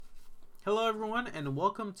Hello, everyone, and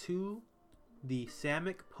welcome to the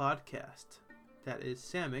Samick Podcast. That is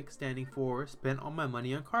Samick, standing for Spent All My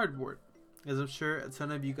Money on Cardboard, as I'm sure a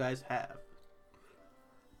ton of you guys have.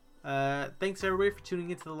 Thanks, everybody, for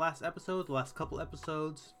tuning into the last couple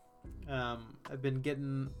episodes. I've been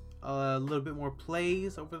getting a little bit more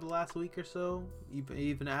plays over the last week or so,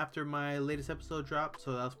 even after my latest episode dropped,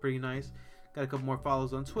 so that was pretty nice. Got a couple more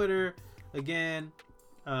follows on Twitter. Again,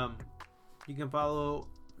 you can follow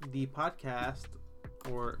the podcast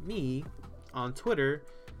or me on Twitter,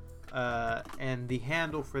 and the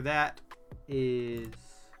handle for that is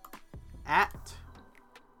at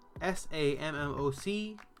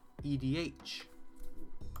SAMMOCEDH.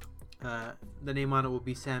 The name on it will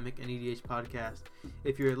be Samick and EDH Podcast.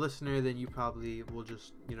 If you're a listener, then you probably will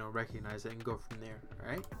just recognize it and go from there. All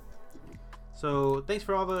right. So thanks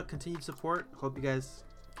for all the continued support. Hope you guys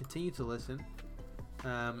continue to listen.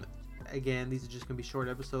 Again, these are just going to be short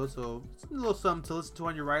episodes, so it's a little something to listen to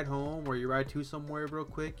on your ride home or your ride to somewhere real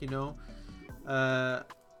quick, a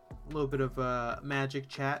little bit of magic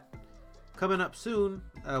chat. Coming up soon,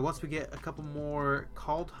 once we get a couple more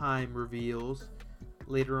Kaldheim reveals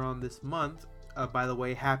later on this month. By the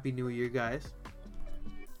way, Happy New Year, guys.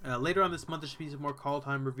 Later on this month, there should be some more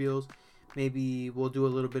Kaldheim reveals. Maybe we'll do a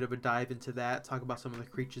little bit of a dive into that, talk about some of the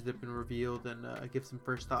creatures that have been revealed, and give some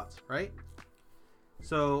first thoughts, right?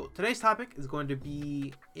 So today's topic is going to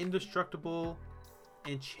be indestructible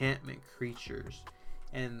enchantment creatures.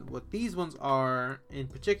 And what these ones are in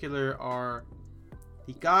particular are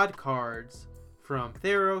the god cards from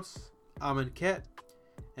Theros, Amonkhet,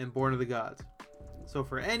 and Born of the Gods. So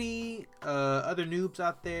for any other noobs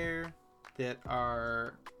out there that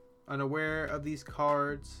are unaware of these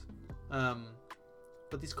cards,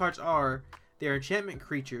 what these cards are, they're enchantment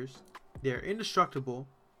creatures, they're indestructible,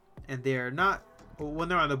 and they're not, when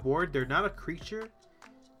they're on the board, they're not a creature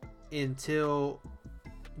until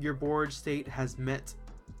your board state has met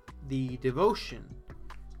the devotion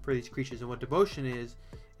for these creatures. And what devotion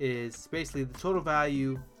is basically the total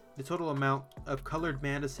value, the total amount of colored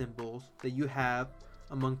mana symbols that you have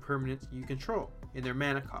among permanents you control in their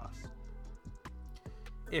mana cost.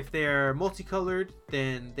 If they're multicolored,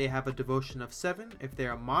 then they have a devotion of 7. If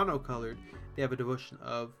they're monocolored, they have a devotion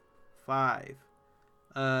of 5.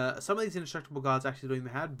 Some of these indestructible gods actually don't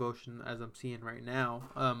even have devotion, as I'm seeing right now.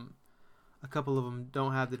 A couple of them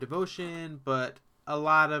don't have the devotion, but a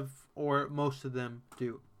lot of, or most of them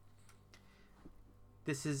do.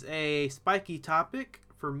 This is a spiky topic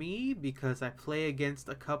for me because I play against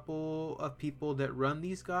a couple of people that run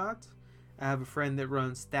these gods. I have a friend that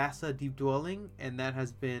runs Thassa Deep Dwelling, and that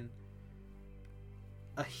has been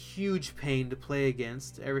a huge pain to play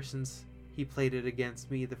against ever since he played it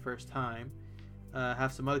against me the first time.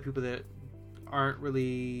 Have some other people that aren't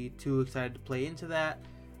really too excited to play into that,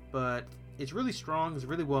 but it's really strong. It's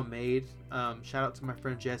really well made. Shout out to my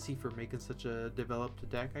friend Jesse for making such a developed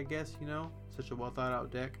deck, I guess, such a well thought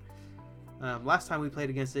out deck. Last time we played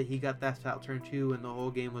against it, he got that out turn 2 and the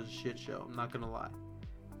whole game was a shit show, I'm not gonna lie,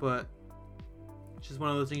 but it's just one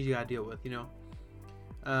of those things you gotta deal with.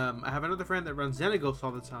 I have another friend that runs Xenagos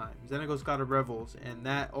all the time, Xenagos God of Revels, and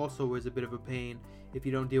that also is a bit of a pain if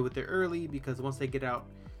you don't deal with it early, because once they get out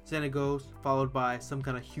Xenagos followed by some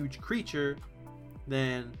kind of huge creature,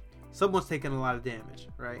 then someone's taking a lot of damage,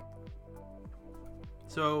 right?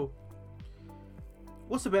 So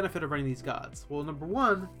what's the benefit of running these gods? Well, number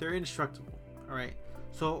one, they're indestructible, all right?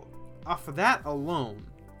 So off of that alone,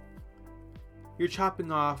 you're chopping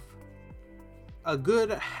off a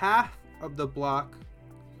good half of the block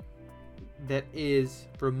that is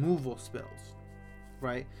removal spells,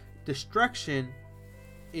 right? Destruction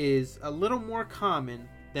is a little more common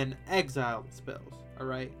than exile spells, all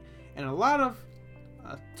right? And a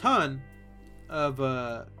ton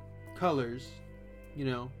of colors,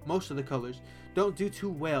 most of the colors don't do too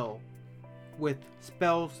well with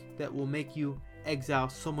spells that will make you exile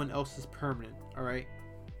someone else's permanent, all right?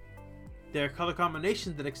 There are color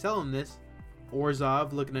combinations that excel in this.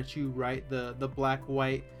 Orzhov, looking at you, right? The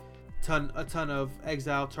black-white, a ton of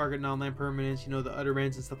exile target non-land permanents, the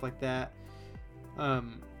utterance and stuff like that.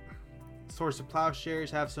 Swords of Plowshares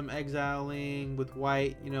have some exiling with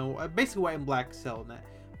white, basically white and black excel in that.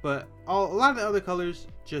 But a lot of the other colors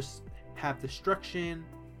just have destruction,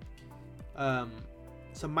 some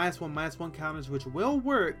 -1/-1 counters, which will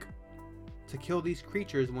work to kill these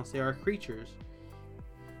creatures once they are creatures.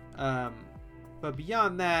 But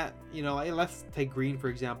beyond that, let's take green for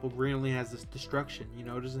example. Green only has this destruction, it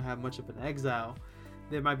doesn't have much of an exile.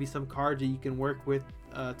 There might be some cards that you can work with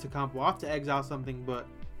to combo off to exile something, but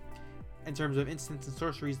in terms of instants and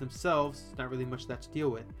sorceries themselves, not really much that to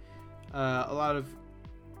deal with. A lot of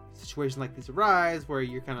situations like these arise where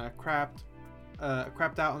you're kind of crapped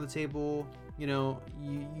out on the table. You know,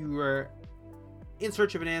 you are in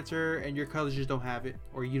search of an answer and your colors just don't have it,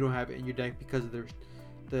 or you don't have it in your deck because of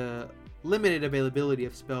the limited availability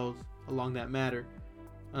of spells along that matter,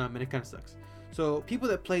 and it kind of sucks. So people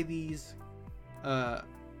that play these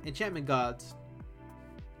enchantment gods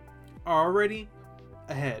are already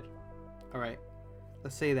ahead. All right,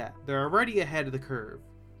 let's say that they're already ahead of the curve,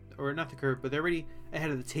 or not the curve, but they're already ahead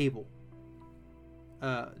of the table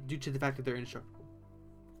due to the fact that they're indestructible.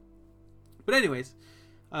 But anyways,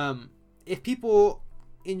 if people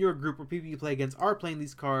in your group or people you play against are playing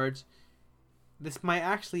these cards, this might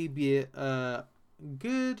actually be a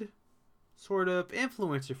good sort of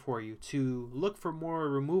influencer for you to look for more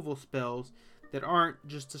removal spells that aren't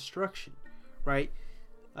just destruction, right?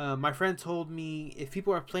 My friend told me if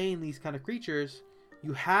people are playing these kind of creatures,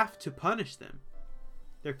 you have to punish them.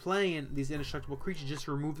 They're playing these indestructible creatures, just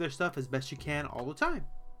remove their stuff as best you can all the time.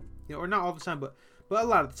 You know, or not all the time, but a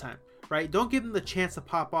lot of the time, right? Don't give them the chance to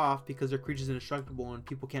pop off because their creature's indestructible and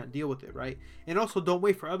people can't deal with it, right? And also don't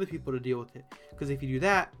wait for other people to deal with it, because if you do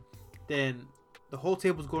that, then the whole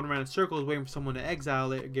table's going around in circles waiting for someone to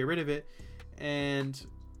exile it or get rid of it, and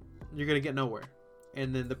you're going to get nowhere.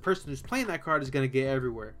 And then the person who's playing that card is going to get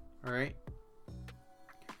everywhere, all right?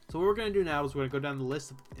 So what we're going to do now is we're going to go down the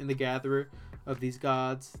list in the Gatherer of these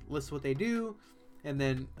gods, list what they do, and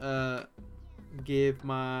then give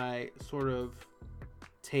my sort of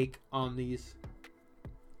take on these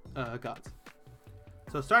gods.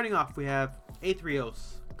 So starting off, we have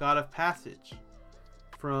Aetherios, God of Passage,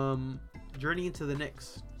 from Journey into the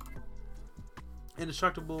Nyx.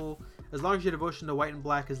 Indestructible. As long as your devotion to white and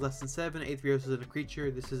black is less than 7, Aetherios is a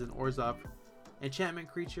creature. This is an Orzhov enchantment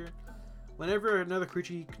creature. Whenever another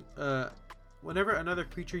creature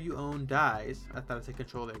you own dies, I thought I said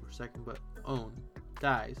control there for a second, but own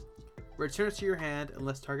dies, returns to your hand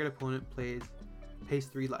unless target opponent pays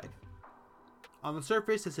 3 life. On the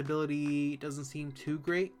surface, this ability doesn't seem too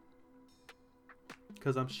great,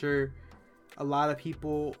 because I'm sure a lot of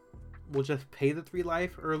people will just pay the 3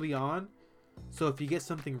 life early on. So if you get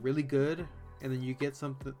something really good, and then you get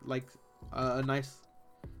something like a nice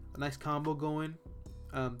combo going,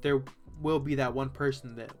 there will be that one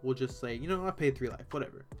person that will just say, you know, I paid 3 life,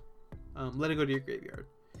 whatever. Let it go to your graveyard.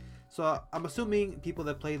 So I'm assuming people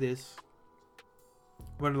that play this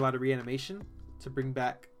run a lot of reanimation to bring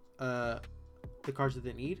back the cards that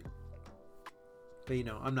they need. But you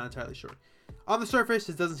know, I'm not entirely sure. On the surface,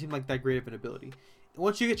 it doesn't seem like that great of an ability.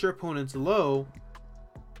 Once you get your opponents low,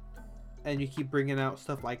 and you keep bringing out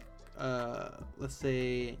stuff like, let's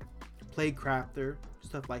say, Plague Crafter,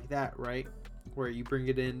 stuff like that, right? Where you bring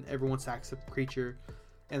it in, everyone sacks a creature,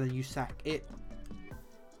 and then you sack it,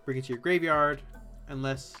 bring it to your graveyard,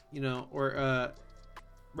 unless, you know, or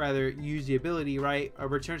rather use the ability, right?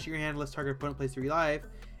 Return to your hand, let's target opponent plays 3 life,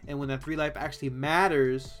 and when that 3 life actually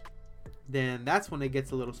matters, then that's when it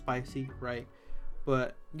gets a little spicy, right?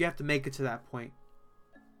 But you have to make it to that point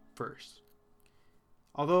first.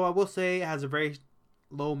 Although I will say it has a very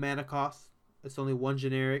low mana cost. It's only 1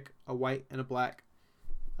 generic, a white and a black.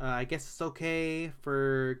 I guess it's okay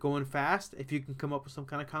for going fast if you can come up with some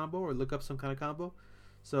kind of combo or look up some kind of combo.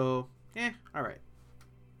 So, alright.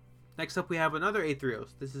 Next up we have another Aetherios.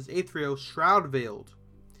 This is Aetherios Shroud Veiled.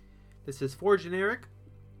 This is 4 generic,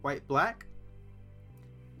 white, black.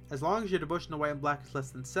 As long as your devotion to white and black is less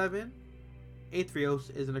than 7,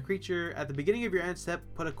 Aetherios isn't a creature. At the beginning of your end step,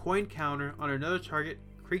 put a coin counter on another target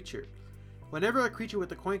creature. Whenever a creature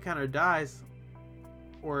with a coin counter dies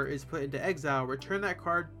or is put into exile, return that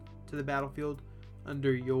card to the battlefield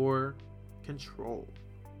under your control.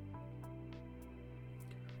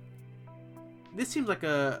 This seems like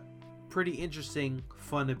a pretty interesting,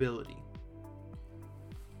 fun ability.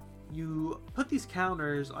 You put these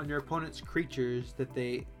counters on your opponent's creatures that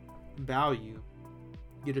they value,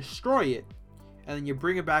 you destroy it, and then you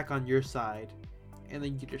bring it back on your side, and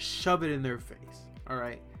then you just shove it in their face.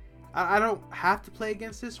 Alright, I don't have to play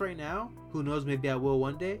against this right now. Who knows, maybe I will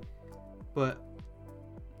one day. But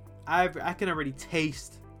I can already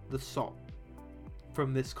taste the salt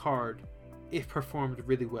from this card if performed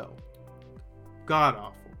really well. God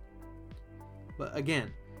awful. But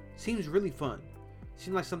again, seems really fun.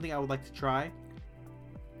 Seems like something I would like to try.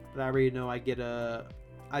 But I already know I'd get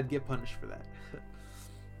punished for that.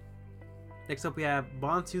 Next up we have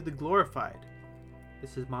Bontu the Glorified.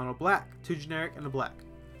 This is mono black, 2 generic and a black.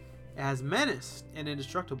 It has Menace and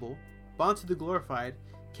Indestructible. Bontu the Glorified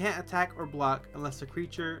can't attack or block unless the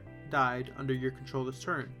creature died under your controller's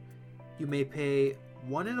turn. You may pay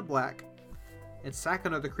 1 and a black and sack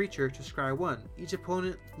another creature to scry 1. Each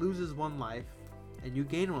opponent loses 1 life and you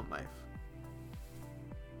gain 1 life.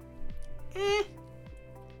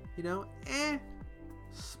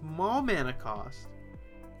 Small mana cost,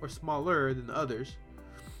 or smaller than the others.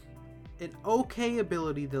 An okay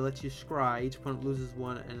ability that lets you scry. Each opponent loses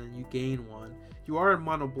 1 and then you gain 1. You are in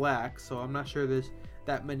mono black, so I'm not sure there's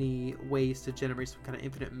that many ways to generate some kind of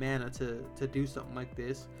infinite mana to do something like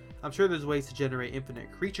this. I'm sure there's ways to generate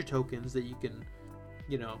infinite creature tokens that you can,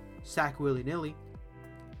 sack willy-nilly.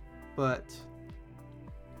 But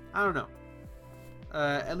I don't know.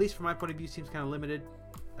 At least from my point of view, seems kind of limited.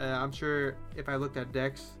 I'm sure if I looked at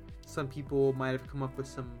decks, some people might have come up with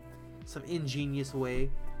some ingenious way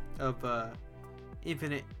of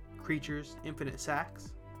infinite creatures, infinite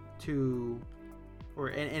sacks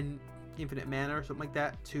and infinite mana or something like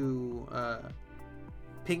that to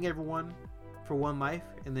ping everyone for 1 life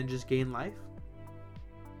and then just gain life.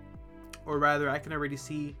 Or rather, I can already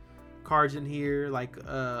see cards in here like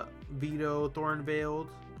Vito Thornveiled,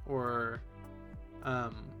 or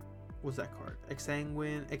what's that card?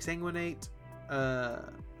 Exsanguinate,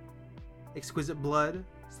 Exquisite Blood,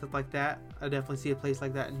 stuff like that. I definitely see a place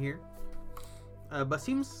like that in here. But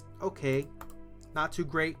seems okay. Not too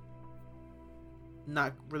great.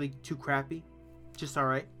 Not really too crappy. Just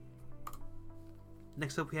alright.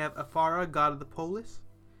 Next up we have Afara, God of the Polis.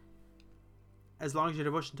 As long as your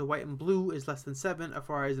devotion to white and blue is less than 7,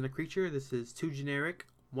 Afara isn't a creature. This is 2 generic,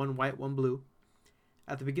 1 white, 1 blue.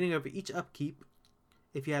 At the beginning of each upkeep,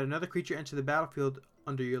 if you had another creature enter the battlefield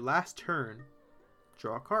under your last turn,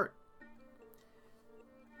 draw a card.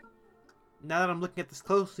 Now that I'm looking at this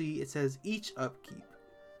closely, it says each upkeep.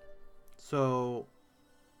 So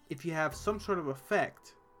if you have some sort of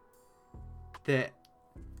effect that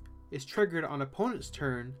is triggered on opponent's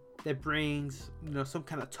turn that brings, some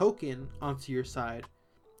kind of token onto your side,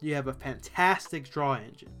 you have a fantastic draw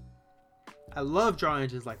engine. I love draw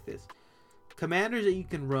engines like this. Commanders that you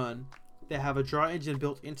can run that have a draw engine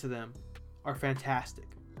built into them are fantastic.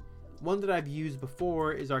 One that I've used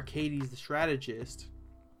before is Arcades the Strategist,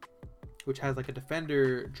 which has like a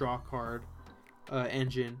defender draw card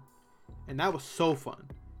engine, and that was so fun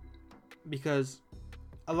because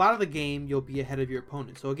a lot of the game you'll be ahead of your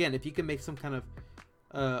opponent. So again, if you can make some kind of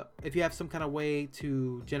if you have some kind of way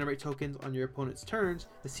to generate tokens on your opponent's turns,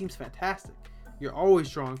 it seems fantastic. You're always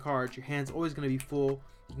drawing cards, your hand's always going to be full,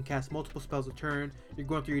 you can cast multiple spells a turn, you're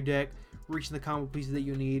going through your deck, reaching the combo pieces that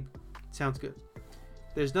you need. Sounds good.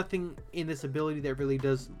 There's nothing in this ability that really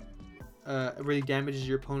does really damages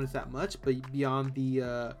your opponents that much, but beyond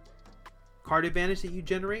the card advantage that you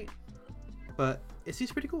generate. But it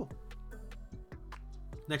seems pretty cool.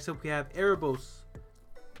 Next up we have Erebos,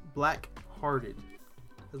 Black Hearted.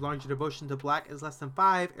 As long as your devotion to black is less than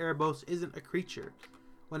 5, Erebos isn't a creature.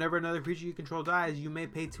 Whenever another creature you control dies, you may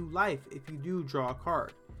pay 2 life if you do draw a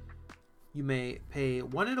card. You may pay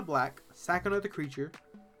 1 in a black, sack another creature.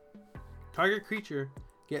 Target creature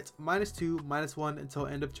gets -2, -1 until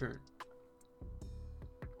end of turn.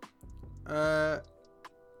 I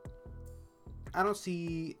don't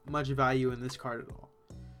see much value in this card at all.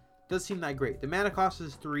 Doesn't seem that great. The mana cost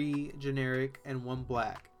is 3 generic and 1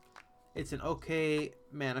 black. It's an okay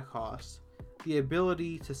mana cost. The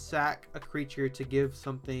ability to sack a creature to give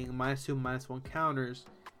something -2, -1 counters,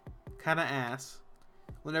 kinda ass.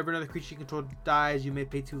 Whenever another creature you control dies, you may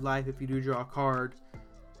pay 2 life if you do draw a card.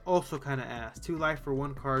 Also kinda ass. 2 life for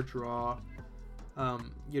 1 card draw.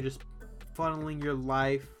 You're just funneling your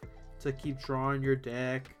life to keep drawing your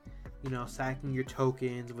deck, sacking your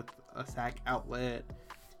tokens with a sack outlet.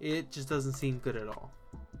 It just doesn't seem good at all.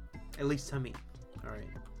 At least to me. Alright.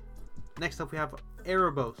 Next up we have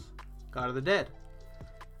Erebos, God of the Dead.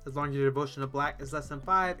 As long as your devotion to black is less than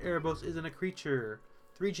 5, Erebos isn't a creature.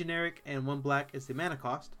 3 generic and 1 black is the mana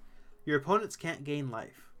cost. Your opponents can't gain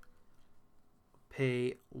life.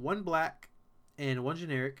 Pay 1 black and 1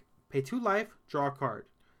 generic. Pay 2 life, draw a card.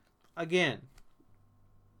 Again,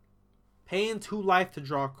 paying 2 life to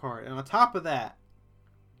draw a card. And on top of that,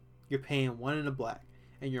 you're paying 1 in a black.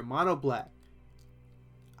 And you're mono black.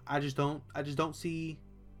 I just don't see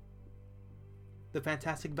the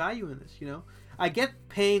fantastic value in this, I get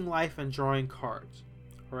paying life and drawing cards.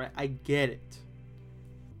 Alright, I get it.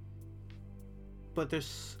 But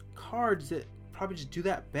there's cards that probably just do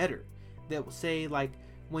that better. That will say, like,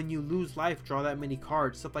 when you lose life, draw that many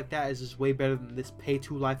cards. Stuff like that is just way better than this pay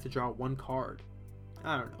 2 life to draw 1 card.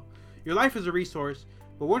 I don't know. Your life is a resource,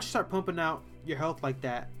 but once you start pumping out your health like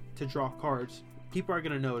that to draw cards, people are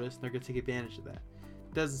going to notice and they're going to take advantage of that.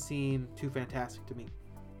 Doesn't seem too fantastic to me.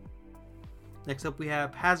 Next up we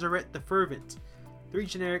have Hazaret the Fervent. 3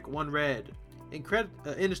 generic, 1 red. I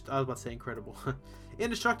was about to say incredible.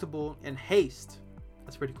 Indestructible and haste.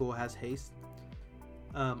 That's pretty cool. It has haste.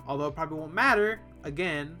 Although it probably won't matter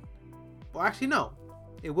again. Well, actually, no,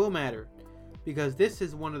 it will matter because this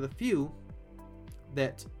is one of the few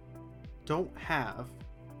that don't have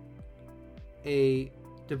a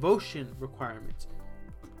devotion requirement.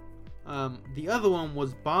 The other one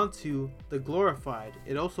was Bantu the Glorified.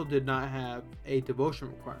 It also did not have a devotion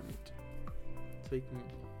requirement. So you can,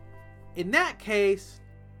 in that case,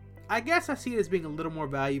 I guess I see it as being a little more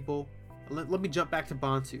valuable. Let me jump back to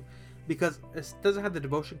Bantu because it doesn't have the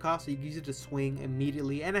devotion cost, so you can use it to swing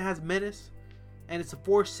immediately, and it has menace, and it's a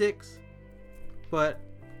 4/6. But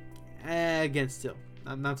again, still,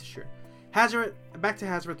 I'm not too sure. Hazoret, back to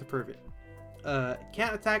Hazoret the Fervent.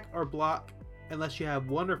 Can't attack or block unless you have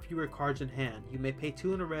one or fewer cards in hand. You may pay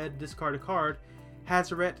 2 in a red, discard a card.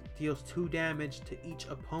 Hazoret deals 2 damage to each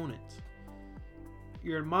opponent.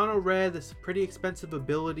 You're in mono red. This is a pretty expensive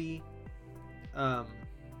ability. The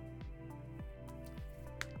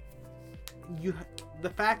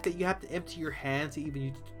fact that you have to empty your hand to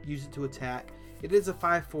even use it to attack. It is a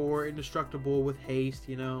 5/4 indestructible with haste,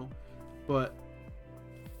 but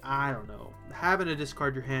I don't know. Having to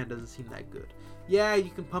discard your hand doesn't seem that good. Yeah, you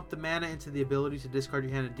can pump the mana into the ability to discard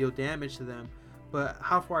your hand and deal damage to them, but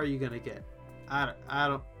how far are you gonna get?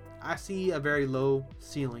 I see a very low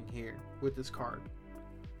ceiling here with this card.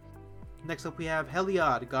 Next up we have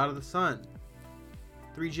Heliod, God of the Sun.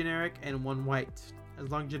 3 generic and 1 white. As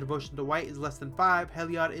long as your devotion to white is less than 5,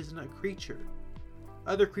 Heliod isn't a creature.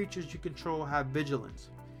 Other creatures you control have vigilance.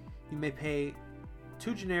 You may pay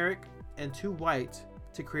 2 generic and 2 white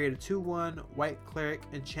to create a 2/1 white cleric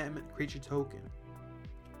enchantment creature token.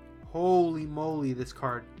 Holy moly, this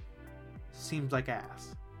card seems like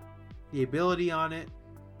ass. The ability on it,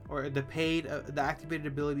 or the activated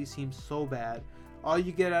ability seems so bad. All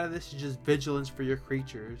you get out of this is just vigilance for your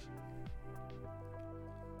creatures.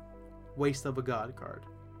 Waste of a god card.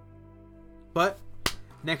 But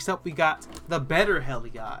next up we got the better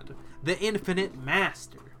Heliod, the Infinite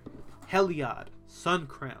Master. Heliod, Sun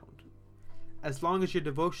Crowned. As long as your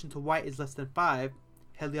devotion to white is less than 5,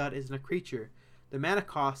 Heliod isn't a creature. The mana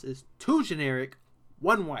cost is 2 generic,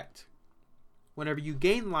 1 white. Whenever you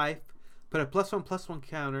gain life, put a +1/+1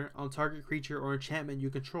 counter on target creature or enchantment you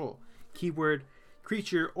control. Keyword,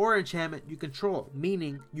 creature or enchantment you control,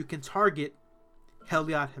 meaning you can target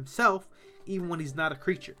Heliod himself even when he's not a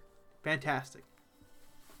creature. Fantastic.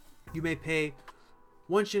 You may pay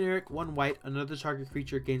 1 generic, 1 white. Another target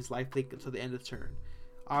creature gains lifelink until the end of turn.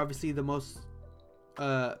 Obviously, the most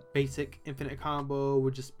basic infinite combo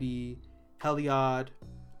would just be Heliod,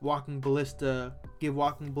 Walking Ballista, give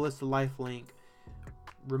Walking Ballista lifelink,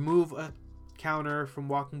 remove a counter from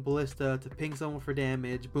Walking Ballista to ping someone for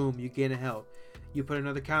damage. Boom, you gain a health. You put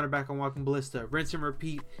another counter back on Walking Ballista. Rinse and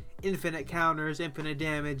repeat. Infinite counters, infinite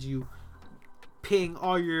damage. You ping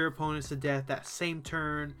all your opponents to death that same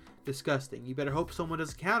turn. Disgusting. You better hope someone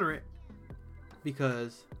doesn't counter it,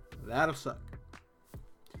 because that'll suck.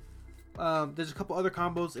 There's a couple other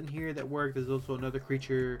combos in here that work. There's also another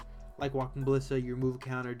creature like Walking Ballista. You remove a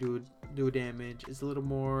counter, do a damage. It's a little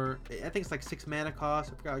more, I think it's like 6 mana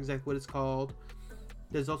cost. I forgot exactly what it's called.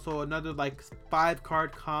 There's also another like 5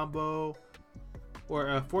 card combo or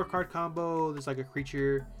a 4 card combo. There's like a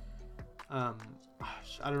creature. I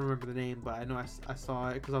don't remember the name, but I know I saw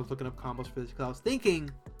it because I was looking up combos for this because I was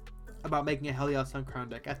thinking about making a Heliod Sun Crown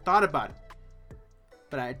deck. I thought about it,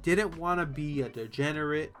 but I didn't want to be a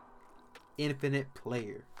degenerate infinite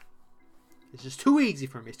player. It's just too easy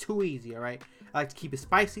for me. It's too easy, alright? I like to keep it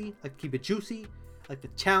spicy. I like to keep it juicy. I like to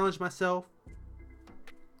challenge myself.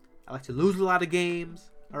 I like to lose a lot of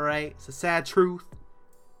games, alright? It's a sad truth.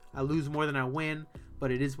 I lose more than I win,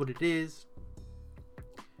 but it is what it is.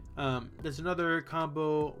 There's another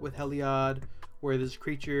combo with Heliod where there's a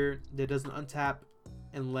creature that doesn't untap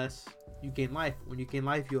unless you gain life. When you gain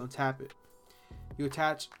life, you untap it. You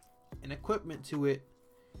attach an equipment to it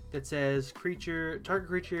that says target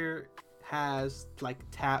creature has like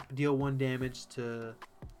tap, deal 1 damage to,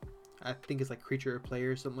 I think it's like creature or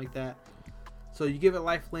player or something like that. So you give it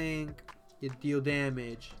lifelink, you deal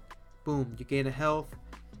damage, boom, you gain a health,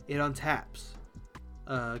 it untaps.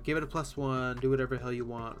 Give it a +1, do whatever the hell you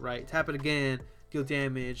want, right? Tap it again, deal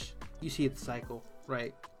damage. You see the cycle,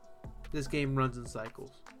 right? This game runs in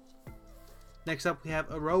cycles. Next up, we have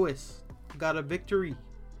Iroas, God of Victory.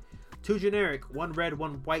 2 generic, 1 red,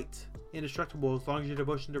 1 white. Indestructible. As long as your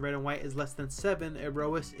devotion to red and white is less than 7,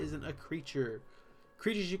 Iroas isn't a creature.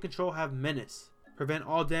 Creatures you control have menace. Prevent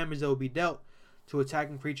all damage that will be dealt to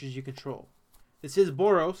attacking creatures you control. This is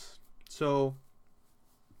Boros, so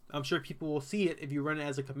I'm sure people will see it if you run it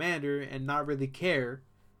as a commander and not really care,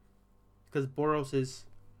 because Boros is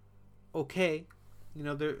okay.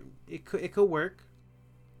 It could work.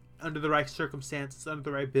 under the right circumstances, under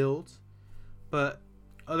the right builds. But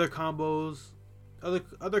other combos,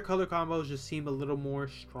 other color combos just seem a little more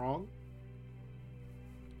strong.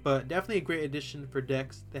 But definitely a great addition for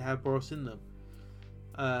decks that have Boros in them.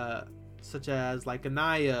 Such as like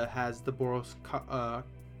Anaya has the Boros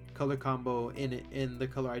color combo in it, in the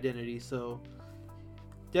color identity. So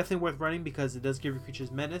definitely worth running because it does give your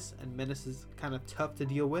creatures menace, and menace is kind of tough to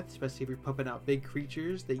deal with, especially if you're pumping out big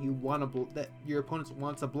creatures that you want to that your opponents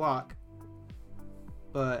want to block.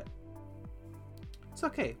 But it's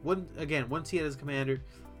okay. Wouldn't see it as a commander.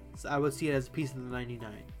 So I would see it as a piece of the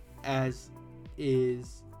 99, as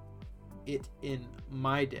is it in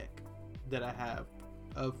my deck that I have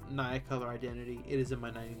of Naya color identity. It is in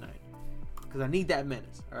my 99 because I need that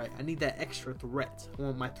menace. All right, I need that extra threat. I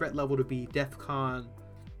want my threat level to be DEFCON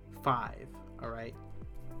 5. All right.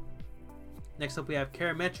 Next up we have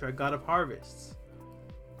Karametra, God of Harvests.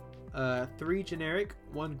 3 generic,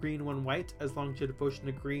 1 green, 1 white. As long as your devotion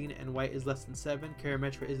to green and white is less than 7,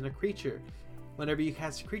 Karametra isn't a creature. Whenever you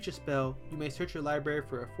cast a creature spell, you may search your library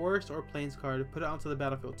for a forest or plains card, put it onto the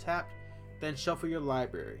battlefield tapped, then shuffle your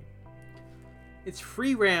library. It's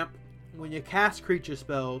free ramp when you cast creature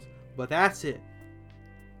spells, but that's it.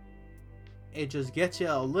 It just gets you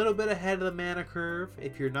a little bit ahead of the mana curve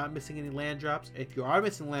if you're not missing any land drops. If you are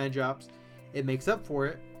missing land drops, it makes up for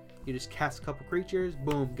it. You just cast a couple creatures,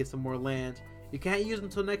 boom, get some more lands. You can't use them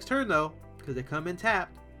until next turn though, because they come in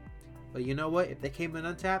tapped. But you know what? If they came in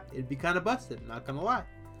untapped, it'd be kind of busted, not gonna lie.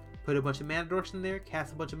 Put a bunch of mana dorks in there,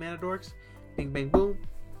 cast a bunch of mana dorks, bing bang boom,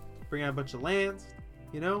 bring out a bunch of lands.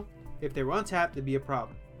 You know, if they were untapped, it'd be a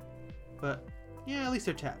problem. But yeah, at least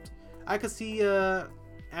they're tapped. I could see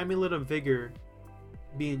Amulet of Vigor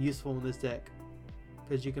being useful in this deck,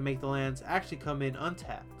 because you can make the lands actually come in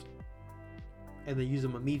untapped and then use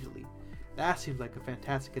them immediately. That seems like a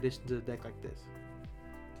fantastic addition to the deck like this.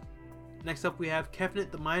 Next up we have Kefnet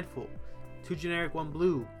the Mindful. 2 generic, 1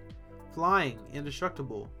 blue. Flying,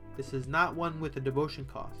 indestructible. This is not one with a devotion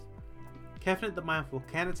cost. Kefnet the Mindful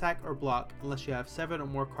can't attack or block unless you have 7 or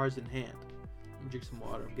more cards in hand. Let me drink some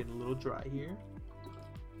water, I'm getting a little dry here.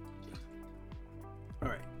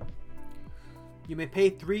 Alright. You may pay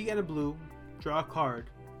 3 and a blue, draw a card,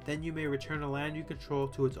 then you may return a land you control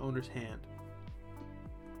to its owner's hand.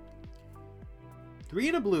 3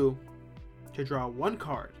 and a blue to draw 1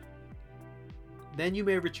 card. Then you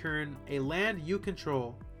may return a land you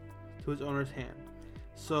control to its owner's hand.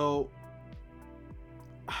 So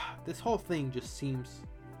this whole thing just seems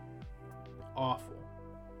awful.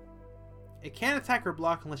 It can't attack or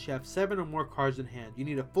block unless you have 7 or more cards in hand. You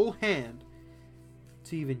need a full hand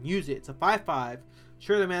to even use it. It's a 5/5.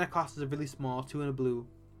 Sure, the mana cost is really small, 2 and a blue.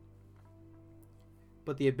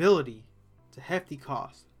 But the ability, it's a hefty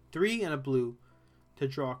cost. 3 and a blue to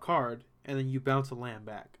draw a card, and then you bounce a land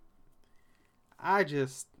back. I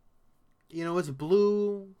just, it's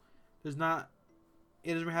blue. It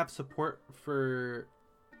doesn't have support for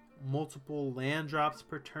multiple land drops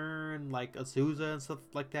per turn, like Azusa and stuff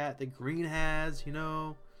like that. The green has,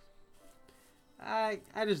 I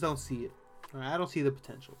just don't see it. I don't see the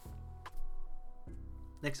potential.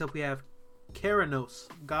 Next up we have Keranos,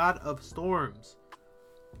 God of Storms.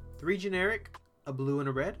 3 generic, a blue and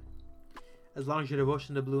a red. As long as your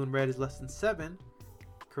devotion to blue and red is less than 7,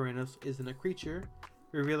 Keranos isn't a creature.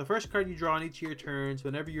 Reveal the first card you draw on each of your turns.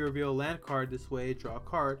 Whenever you reveal a land card this way, draw a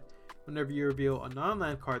card. Whenever you reveal a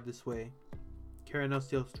non-land card this way, Keranos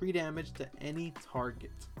deals 3 damage to any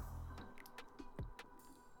target.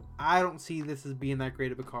 I don't see this as being that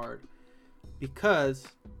great of a card, because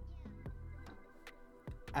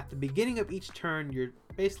at the beginning of each turn, you're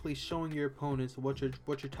basically showing your opponents what you're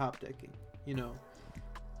top decking,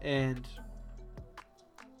 and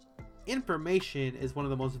information is one of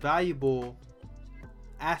the most valuable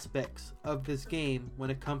aspects of this game when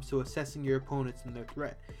it comes to assessing your opponents and their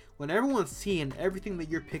threat. When everyone's seeing everything that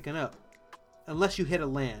you're picking up, unless you hit a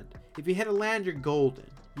land. If you hit a land, you're golden.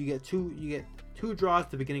 You get two draws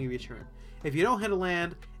at the beginning of your turn. If you don't hit a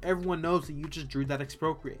land, everyone knows that you just drew that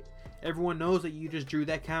Expropriate. Everyone knows that you just drew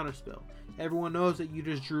that Counterspell. Everyone knows that you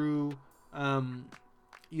just drew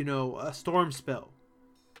a Storm spell,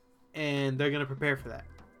 and they're gonna prepare for that.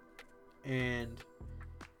 And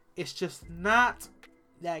it's just not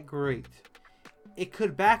that great. It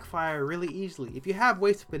could backfire really easily. If you have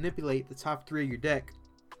ways to manipulate the top 3 of your deck,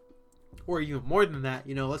 or even more than that,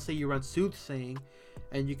 let's say you run Soothsaying,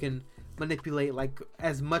 and you can manipulate like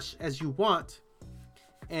as much as you want,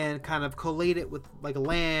 and kind of collate it with like a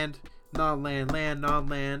land, non-land, land,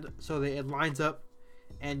 non-land, so that it lines up,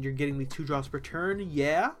 and you're getting the 2 draws per turn.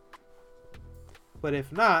 Yeah. But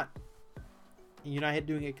if not, and you're not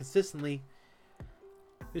doing it consistently,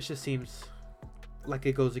 This just seems like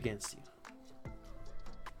it goes against you.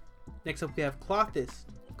 Next up, we have Klothys,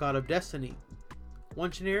 God of Destiny.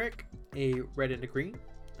 1 generic, a red and a green.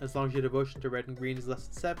 As long as your devotion to red and green is less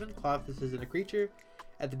than 7, Klothys isn't a creature.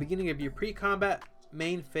 At the beginning of your pre-combat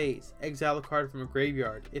main phase, exile a card from a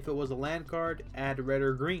graveyard. If it was a land card, add red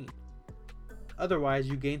or green. Otherwise,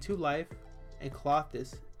 you gain 2 life, and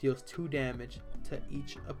Klothys deals 2 damage to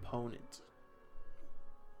each opponent.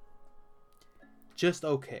 Just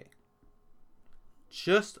okay.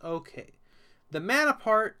 Just okay. The mana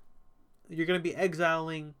part, you're going to be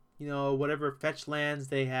exiling, whatever fetch lands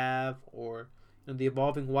they have, or the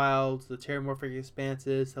Evolving Wilds, the Terramorphic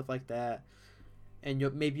Expanses, stuff like that.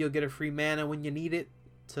 And maybe you'll get a free mana when you need it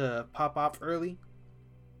to pop off early.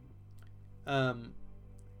 But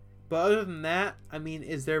other than that,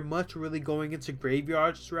 is there much really going into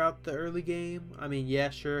graveyards throughout the early game?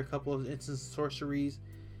 Yeah, sure, a couple of instant sorceries.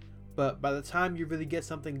 But by the time you really get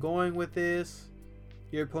something going with this,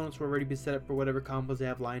 your opponents will already be set up for whatever combos they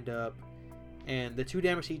have lined up. And the 2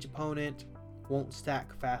 damage to each opponent won't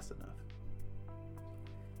stack fast enough.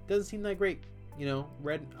 Doesn't seem that great.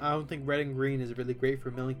 Red. I don't think red and green is really great for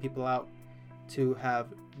milling people out to have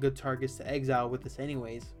good targets to exile with this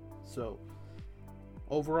anyways. So,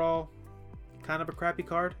 overall, kind of a crappy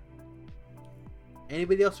card.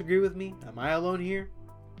 Anybody else agree with me? Am I alone here?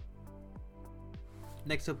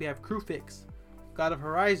 Next up, we have Kruphix, God of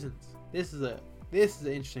Horizons. This is an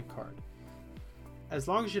interesting card. As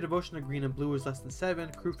long as your devotion to green and blue is less than 7,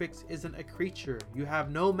 Kruphix isn't a creature. You have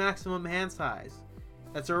no maximum hand size.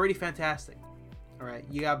 That's already fantastic. Alright,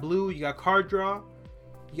 you got blue, you got card draw,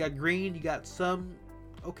 you got green, you got some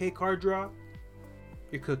okay card draw.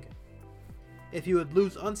 You're cooking. If you would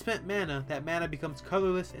lose unspent mana, that mana becomes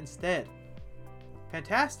colorless instead.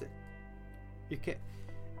 Fantastic.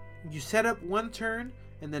 You set up one turn,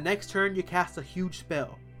 and the next turn you cast a huge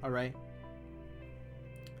spell. Alright.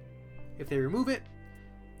 If they remove it,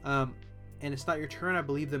 and it's not your turn, I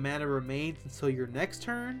believe the mana remains until your next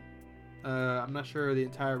turn. I'm not sure the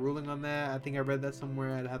entire ruling on that. I think I read that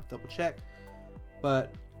somewhere. I'd have to double check.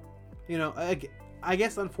 But, I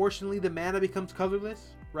guess unfortunately the mana becomes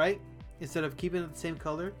colorless, right? Instead of keeping it the same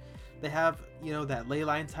color. They have, that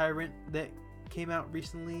Leyline Tyrant that came out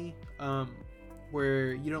recently,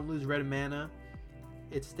 where you don't lose red mana.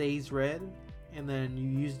 It stays red, and then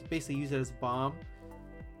you basically use it as a bomb.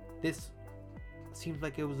 This seems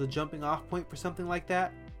like it was a jumping off point for something like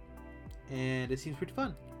that, and it seems pretty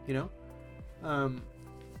fun,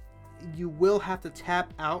 You will have to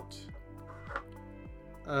tap out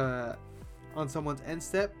on someone's end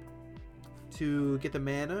step to get the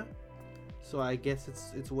mana, so I guess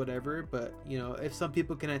it's whatever. But if some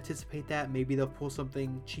people can anticipate that, maybe they'll pull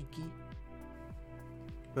something cheeky,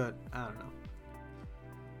 but I don't know.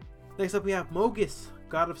 Next up, we have Mogis,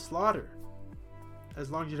 God of Slaughter. As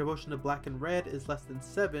long as your devotion to black and red is less than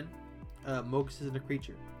 7, Mogis isn't a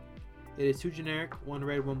creature. It is 2 generic, 1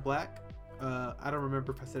 red, 1 black. I don't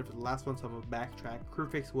remember if I said it for the last one, so I'm going to backtrack.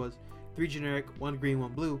 Kruphix was 3 generic, 1 green,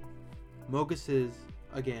 1 blue. Mogis is,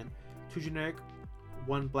 again, 2 generic,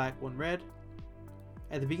 1 black, 1 red.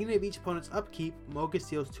 At the beginning of each opponent's upkeep, Mogis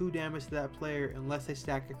deals 2 damage to that player unless they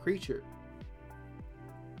stack a creature.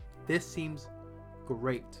 This seems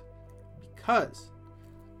great because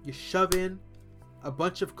you shove in a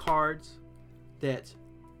bunch of cards that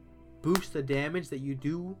boost the damage that you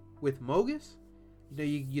do with Mogis.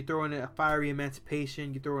 You throw in a Fiery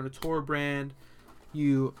Emancipation, you throw in a Torbrand,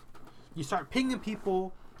 you start pinging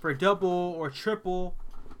people for double or triple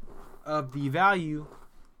of the value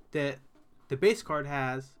that the base card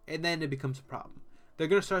has, and then it becomes a problem. They're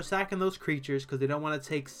going to start sacking those creatures because they don't want to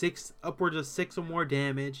take upwards of 6 or more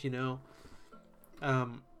damage, It's a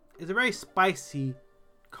very spicy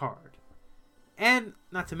card. And,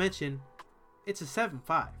 not to mention, it's a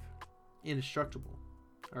 7/5. Indestructible.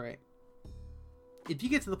 Alright. If you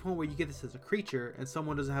get to the point where you get this as a creature and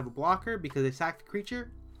someone doesn't have a blocker because they sacked the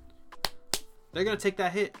creature, they're going to take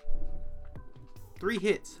that hit. 3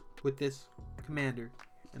 hits with this commander,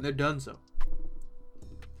 and they're done so.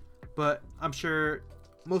 But I'm sure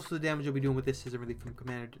most of the damage you'll be doing with this isn't really from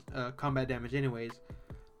combat damage anyways.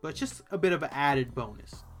 But just a bit of an added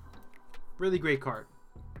bonus. Really great card.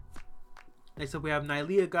 Next up, we have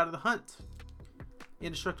Nylea, God of the Hunt.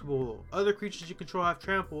 Indestructible. Other creatures you control have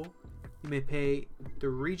trample. You may pay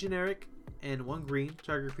 3 generic and 1 green.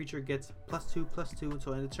 Target creature gets +2/+2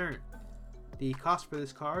 until end of turn. The cost for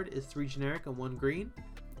this card is 3 generic and 1 green.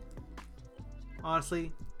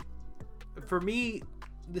 Honestly, for me,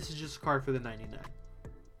 this is just a card for the 99.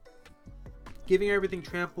 Giving everything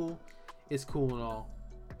trample is cool and all,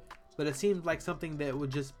 but it seemed like something that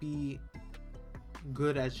would just be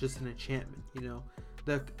good as just an enchantment. You know,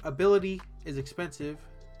 the ability is expensive,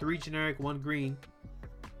 3 generic, 1 green,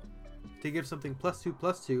 to give something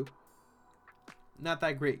 +2/+2. Not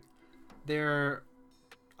that great.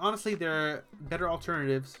 Honestly, there are better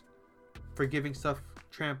alternatives for giving stuff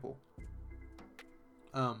trample.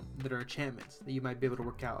 That are enchantments that you might be able to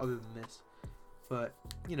work out other than this. But,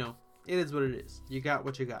 you know, it is what it is. You got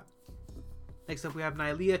what you got. Next up, we have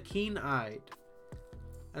Nylea Keen-Eyed.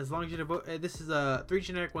 As long as your this is a 3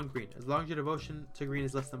 generic, 1 green. As long as your devotion to green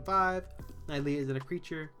is less than 5, Nylea isn't a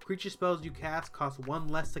creature. Creature spells you cast cost 1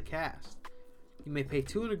 less to cast. You may pay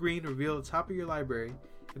 2 and a green, reveal the top of your library.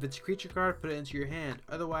 If it's a creature card, put it into your hand.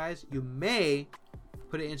 Otherwise, you may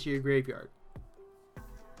put it into your graveyard.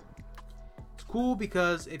 Cool,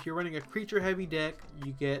 because if you're running a creature heavy deck,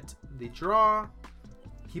 you get the draw.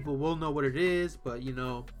 People will know what it is, but you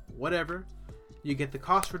know, whatever. You get the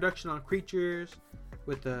cost reduction on creatures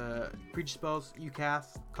with the creature spells you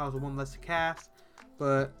cast cost 1 less to cast.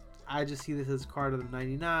 But I just see this as a card of the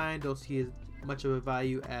 99. Don't see as much of a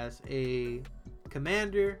value as a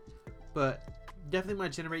commander, but definitely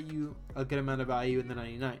might generate you a good amount of value in the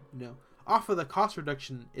 99, you know, off of the cost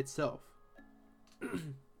reduction itself.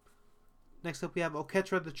 Next up, we have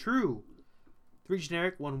Oketra the True. 3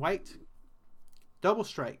 generic, 1 white. Double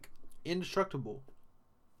strike. Indestructible.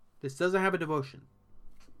 This doesn't have a devotion.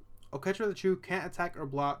 Oketra the True can't attack or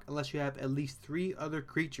block unless you have at least 3 other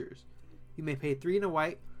creatures. You may pay 3 and a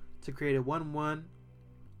white to create a 1/1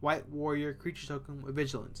 white warrior creature token with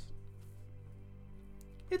vigilance.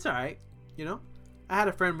 It's alright, you know. I had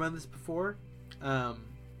a friend run this before.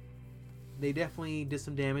 They definitely did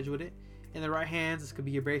some damage with it. In the right hands, this could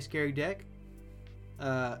be a very scary deck.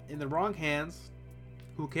 In the wrong hands,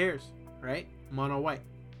 who cares, right? Mono white.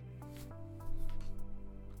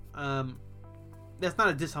 That's not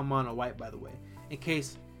a diss on mono white, by the way. In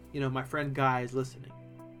case, you know, my friend Guy is listening.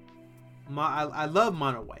 I love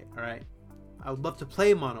mono white, alright? I would love to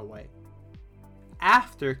play mono white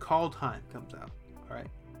after Call Time comes out, alright?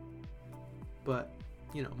 But,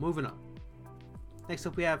 you know, moving on. Next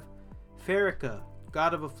up, we have Farika,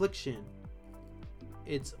 God of Affliction.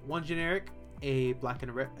 It's 1 generic, a black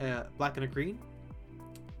and a green.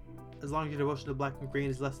 As long as your devotion to black and green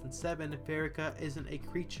is less than 7, Farika isn't a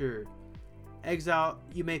creature. Exile,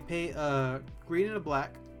 you may pay a green and a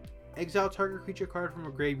black. Exile target creature card from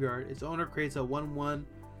a graveyard. Its owner creates a 1/1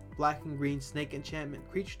 black and green snake enchantment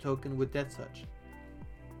creature token with Death Touch.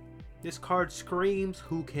 This card screams,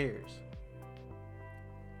 who cares?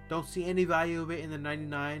 Don't see any value of it in the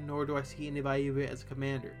 99, nor do I see any value of it as a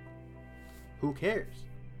commander. Who cares?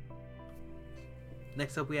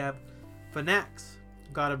 Next up, we have Phonax,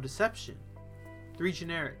 God of Deception. 3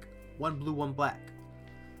 generic, 1 blue, 1 black.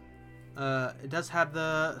 It does have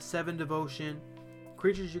the 7 devotion.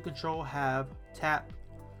 Creatures you control have tap.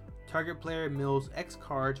 Target player mills X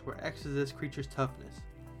cards, where X is this creature's toughness.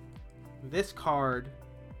 This card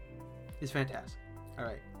is fantastic.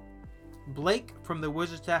 Alright. Blake from the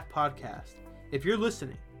Wizard Staff podcast. If you're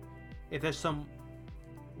listening, if there's some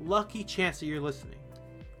lucky chance that you're listening,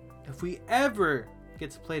 if we ever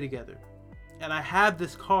get to play together and I have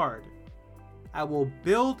this card, I will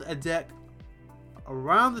build a deck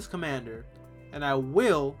around this commander, and I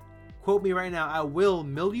will, quote me right now, I will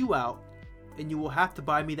mill you out, and you will have to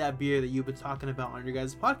buy me that beer that you've been talking about on your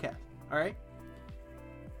guys' podcast. Alright?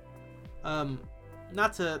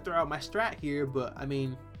 Not to throw out my strat here, but I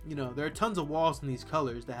mean, you know, there are tons of walls in these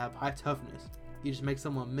colors that have high toughness. You just make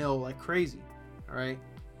someone mill like crazy. Alright?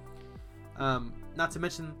 Not to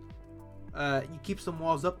mention, you keep some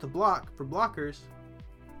walls up to block for blockers,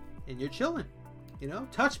 and you're chilling. You know,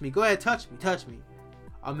 touch me. Go ahead, touch me.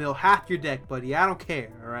 I'll mill half your deck, buddy. I don't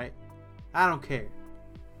care. All right, I don't care.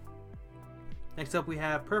 Next up, we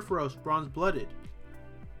have Purphoros, Bronze Blooded.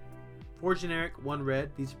 4 generic, 1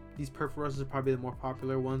 red. These Purphoroses are probably the more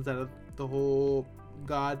popular ones out of the whole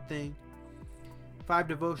god thing. 5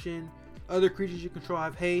 devotion. Other creatures you control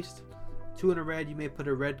have haste. 2 in a red. You may put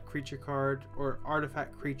a red creature card or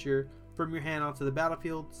artifact creature from your hand onto the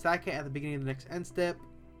battlefield. Sack it at the beginning of the next end step.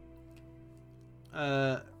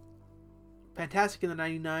 Fantastic in the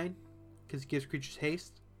 99 because it gives creatures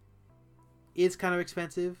haste. It's kind of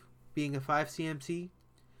expensive, being a 5 CMC.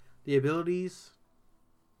 The abilities,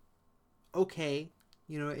 okay,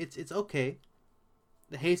 you know, it's okay.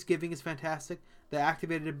 The haste giving is fantastic. The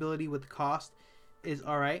activated ability with the cost is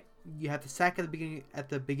all right. You have to sack at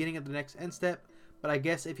the beginning of the next end step, but I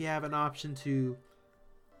guess if you have an option to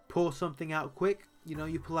pull something out quick, you know,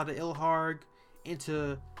 you pull out an Ilharg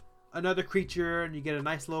into another creature and you get a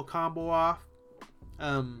nice little combo off.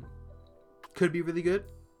 Could be really good.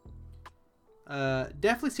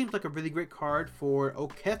 Definitely seems like a really great card for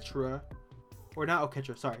Oketra, or not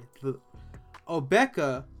Oketra, sorry,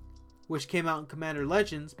 Obeka, which came out in Commander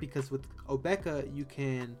Legends, because with Obeka you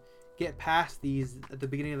can get past these at the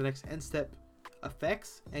beginning of the next end step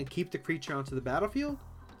effects and keep the creature onto the battlefield.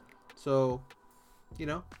 So, you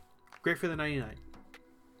know, great for the 99.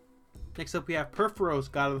 Next up we have Purphoros,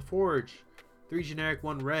 God of the Forge. 3 generic,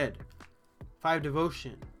 1 red. 5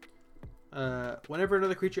 devotion. Whenever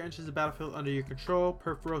another creature enters the battlefield under your control,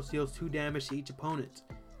 Purphoros deals 2 damage to each opponent.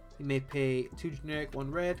 You may pay 2 generic, 1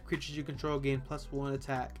 red. Creatures you control gain +1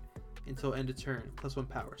 attack until end of turn. +1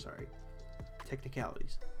 power, sorry.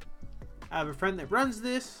 Technicalities. I have a friend that runs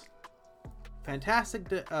this. Fantastic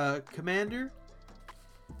commander.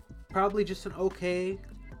 Probably just an okay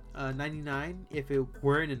 99 if it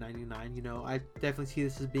were in a 99. You know, I definitely see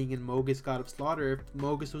this as being in Mogis, God of Slaughter, if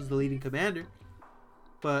Mogis was the leading commander.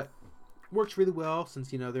 But works really well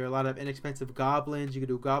since, you know, there are a lot of inexpensive goblins. You can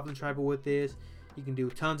do goblin tribal with this. You can do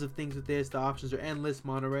tons of things with this. The options are endless.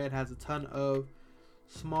 Mono red has a ton of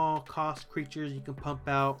small cost creatures you can pump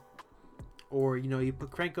out. Or, you know, you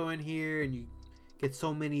put Krenko in here and you get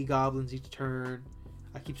so many goblins each turn.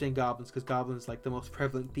 I keep saying goblins because goblins is like the most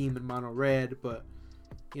prevalent theme in mono red, but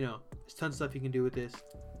you know, there's tons of stuff you can do with this.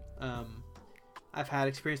 I've had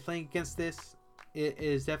experience playing against this. It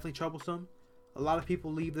is definitely troublesome. A lot of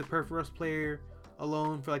people leave the Purphoros player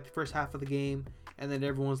alone for like the first half of the game, and then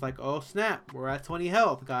everyone's like, oh snap, we're at 20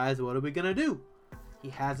 health, guys, what are we gonna do? He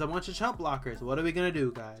has a bunch of chump blockers, what are we gonna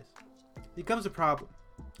do, guys? It becomes a problem,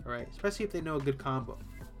 alright, especially if they know a good combo.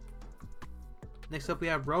 Next up we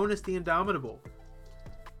have Ronus the Indomitable.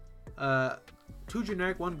 2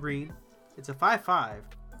 generic, 1 green. It's a 5/5.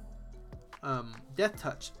 Death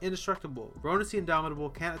Touch, indestructible. Ronus the Indomitable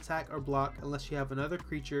can't attack or block unless you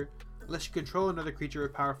control another creature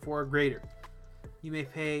with power 4 or greater. You may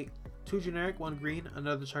pay 2 generic, 1 green.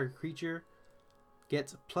 Another target creature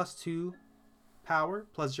gets +2 power,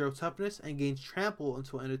 +0 toughness, and gains trample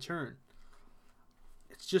until end of turn.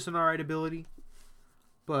 It's just an alright ability,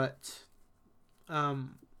 but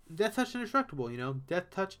Death Touch indestructible, you know. Death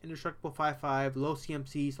Touch indestructible 5/5, low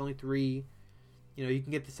CMC, it's only 3. You know, you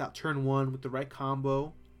can get this out turn 1 with the right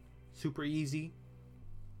combo. Super easy.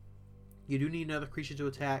 You do need another creature to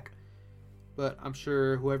attack, but I'm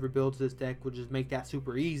sure whoever builds this deck will just make that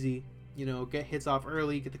super easy. You know, get hits off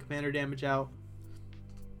early, get the commander damage out.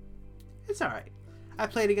 It's alright. I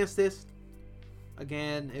played against this.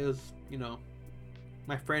 Again, it was, you know,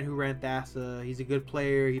 my friend who ran Thassa. He's a good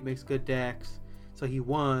player, he makes good decks. So he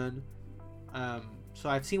won. So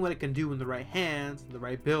I've seen what it can do in the right hands, the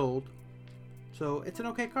right build. So it's an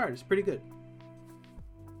okay card. It's pretty good.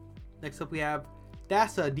 Next up we have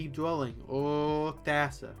Thassa, Deep Dwelling. Oh,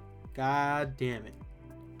 Thassa. God damn it.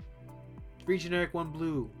 3 generic, 1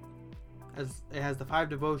 blue. It has the 5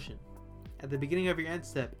 devotion. At the beginning of your end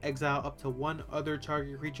step, exile up to 1 other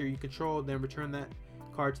target creature you control, then return that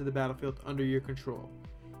card to the battlefield under your control.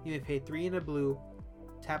 You may pay 3 and a blue,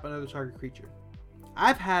 tap another target creature.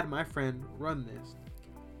 I've had my friend run this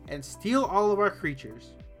and steal all of our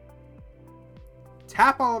creatures,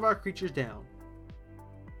 tap all of our creatures down,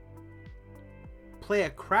 play a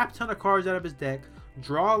crap ton of cards out of his deck,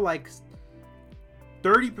 draw like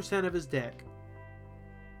 30% of his deck,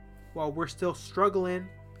 while we're still struggling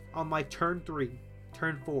on like turn 3,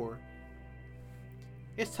 turn 4.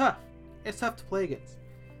 It's tough. It's tough to play against.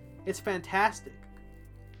 It's fantastic.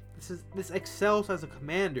 This excels as a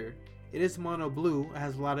commander. It is mono blue. It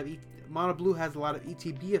has a lot of mono blue has a lot of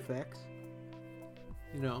ETB effects.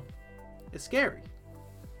 You know, it's scary.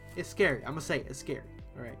 It's scary. I'm gonna say it. It's scary.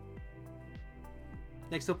 All right.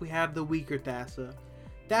 Next up, we have the weaker Thassa.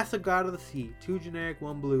 Thassa, God of the Sea. 2 generic,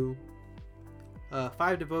 1 blue.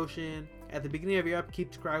 5 devotion. At the beginning of your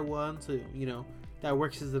upkeep, scry 1. So you know that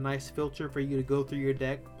works as a nice filter for you to go through your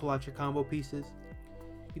deck, pull out your combo pieces.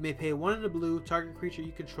 You may pay 1 in the blue. Target creature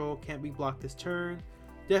you control can't be blocked this turn.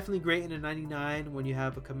 Definitely great in a 99 when you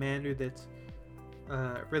have a commander that's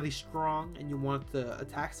really strong and you want the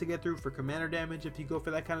attacks to get through for commander damage if you go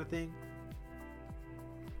for that kind of thing.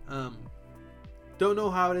 Don't know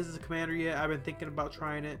how it is as a commander yet. I've been thinking about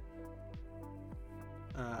trying it.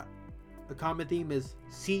 The common theme is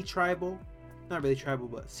sea tribal. Not really tribal,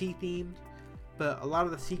 but sea themed. But a lot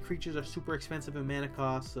of the sea creatures are super expensive in mana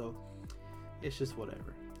cost, so it's just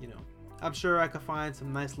whatever, you know. I'm sure I could find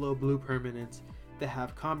some nice low blue permanents that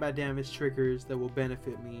have combat damage triggers that will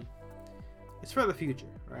benefit me. It's for the future,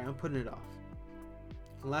 alright? I'm putting it off.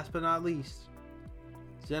 And last but not least,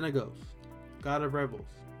 Xenagos, God of Revels.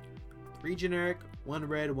 3 generic, 1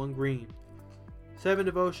 red, 1 green. 7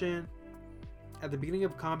 devotion. At the beginning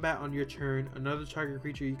of combat on your turn, another target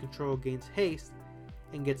creature you control gains haste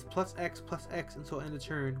and gets +X until end of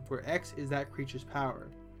turn, where X is that creature's power.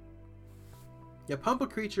 You pump a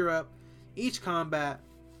creature up each combat,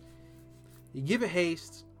 you give it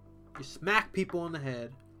haste, you smack people in the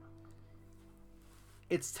head.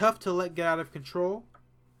 It's tough to let get out of control.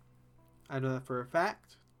 I know that for a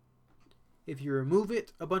fact. If you remove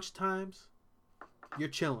it a bunch of times, you're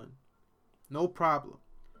chilling. No problem.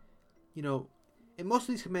 You know, in most of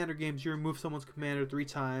these commander games, you remove someone's commander 3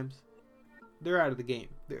 times, they're out of the game.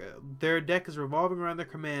 Their deck is revolving around their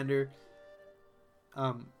commander.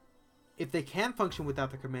 If they can function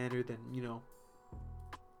without the commander, then, you know,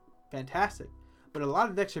 fantastic. But a lot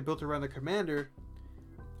of decks are built around the commander,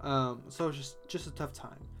 so it's just a tough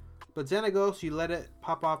time. But Xenagos, you let it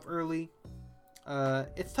pop off early.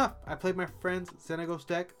 It's tough. I played my friend's Xenagos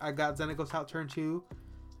deck. I got Xenagos out turn 2,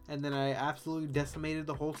 and then I absolutely decimated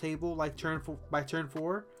the whole table like by turn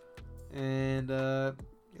 4, and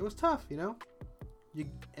it was tough, you know.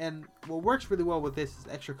 And what works really well with this is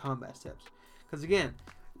extra combat steps, because again,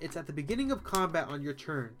 it's at the beginning of combat on your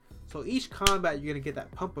turn. So each combat you're gonna get that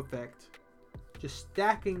pump effect, just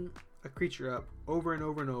stacking a creature up over and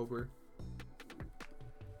over and over.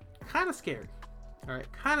 Kind of scary. All right,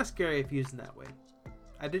 kind of scary if used in that way.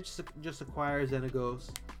 I did just acquire Xenagos,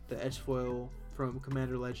 the Edge foil from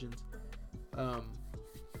Commander Legends,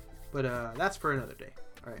 but that's for another day.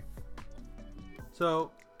 All right.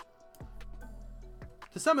 So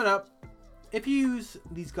to sum it up, if you use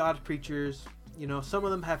these god creatures, you know, some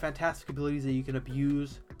of them have fantastic abilities that you can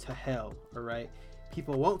abuse to hell. All right,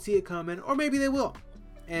 people won't see it coming, or maybe they will,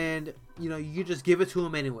 and you know, you just give it to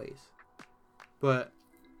them anyways. But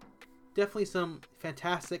definitely some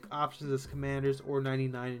fantastic options as commanders or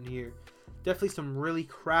 99 in here. Definitely some really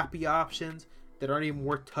crappy options that aren't even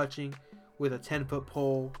worth touching with a 10-foot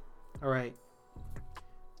pole. All right.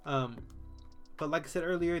 But like I said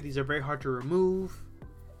earlier, these are very hard to remove.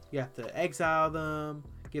 You have to exile them,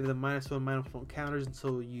 give them -1/-1 counters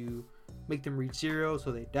until you make them reach 0,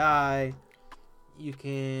 so they die. You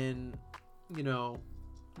can, you know,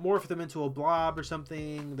 morph them into a blob or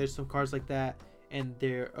something. There's some cards like that, and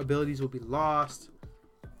their abilities will be lost.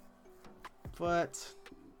 But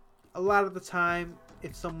a lot of the time,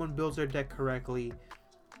 if someone builds their deck correctly,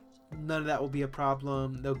 none of that will be a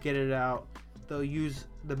problem. They'll get it out. They'll use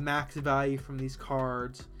the max value from these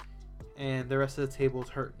cards, and the rest of the table is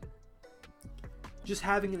hurting. Just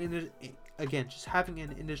having an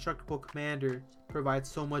indestructible commander provides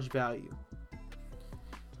so much value.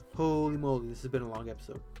 Holy moly, this has been a long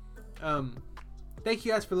episode. Thank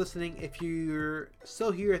you guys for listening. If you're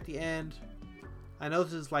still here at the end, I know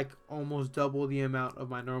this is like almost double the amount of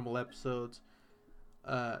my normal episodes.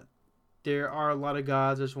 There are a lot of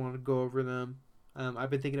gods. I just want to go over them.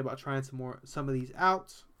 I've been thinking about trying some of these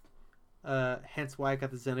out. Hence why I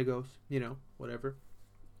got the Xenagos. You know, whatever.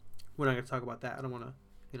 We're not going to talk about that. I don't want to,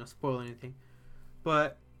 you know, spoil anything.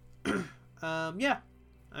 But, yeah.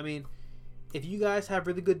 I mean, if you guys have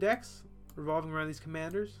really good decks revolving around these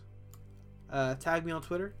commanders, tag me on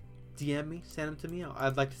Twitter, DM me, send them to me.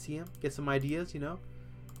 I'd like to see them, get some ideas, you know.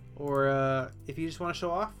 Or if you just want to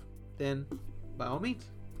show off, then by all means.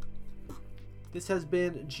 This has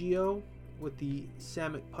been Gio with the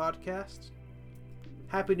Samick Podcast.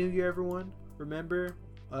 Happy New Year, everyone. Remember,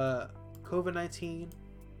 COVID-19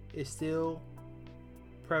 is still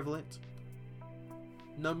prevalent.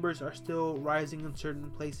 Numbers are still rising in certain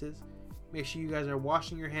places. Make sure you guys are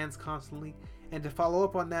washing your hands constantly. And to follow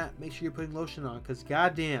up on that, make sure you're putting lotion on. Because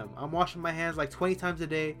goddamn, I'm washing my hands like 20 times a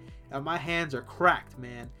day. And my hands are cracked,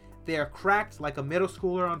 man. They are cracked like a middle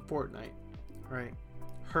schooler on Fortnite. Alright.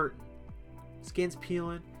 Hurting. Skin's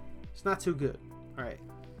peeling. It's not too good. Alright.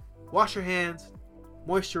 Wash your hands.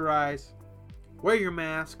 Moisturize. Wear your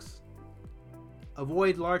masks.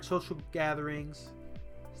 Avoid large social gatherings.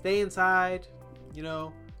 Stay inside. You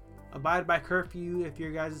know. Abide by curfew if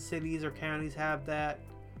your guys' cities or counties have that.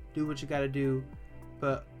 Do what you gotta do.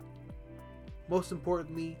 But most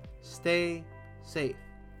importantly, stay safe.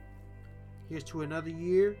 Here's to another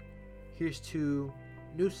year. Here's to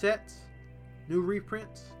new sets, new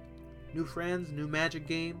reprints, new friends, new Magic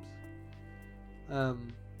games.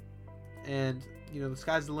 And, you know, the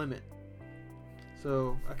sky's the limit.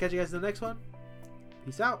 So, I'll catch you guys in the next one.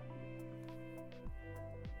 Peace out.